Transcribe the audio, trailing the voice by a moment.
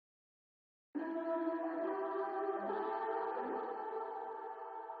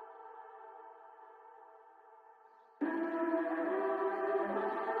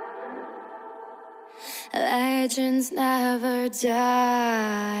Legends never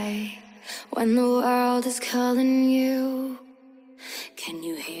die. When the world is calling you, can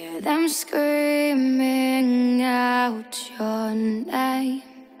you hear them screaming out your name?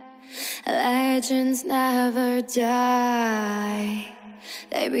 Legends never die.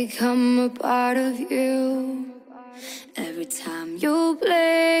 They become a part of you. Every time you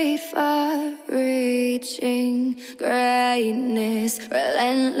bleed for reaching greatness,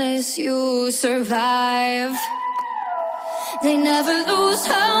 relentless, you survive. They never lose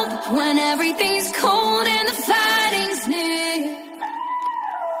hope when everything's cold and the fighting's near.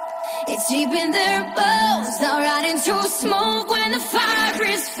 It's deep in their bones, they'll ride into smoke when the fire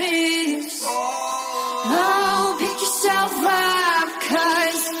is fierce. Oh, pick yourself up,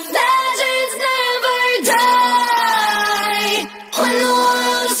 'cause legends never die. When the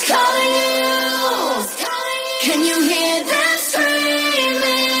world is calling you, can you hear them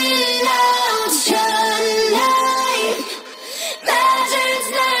screaming out your name? Legends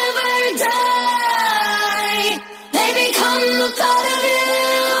never die. They become a part of you.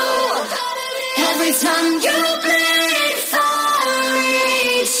 Every time you bleed for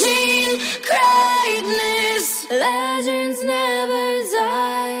reaching greatness, legends never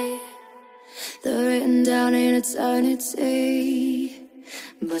die. They're written down in eternity,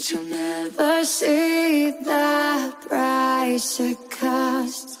 but you'll never see the price it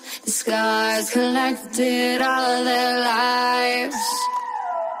costs. The scars collected all their lives.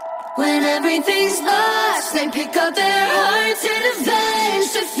 When everything's lost, they pick up their hearts and avenge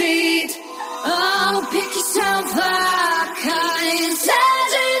defeat. Oh, pick yourself up, 'cause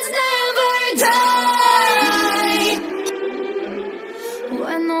legends never die.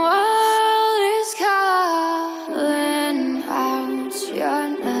 When the world is calling out your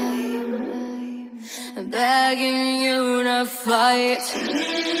name, begging you to fight,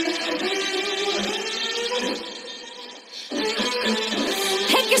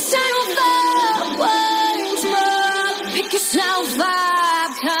 pick yourself up once more. Pick yourself up,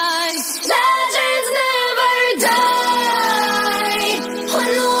 'cause legends never die. When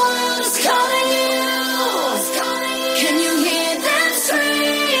the world is calling you, can you hear them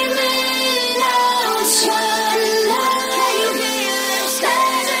screaming out your name?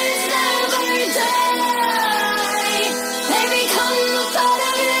 Legends never die. They become a part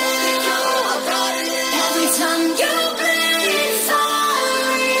of you. Every time you bleed for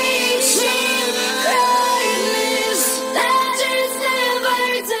reaching greatness, legends never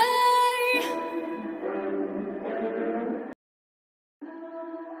die.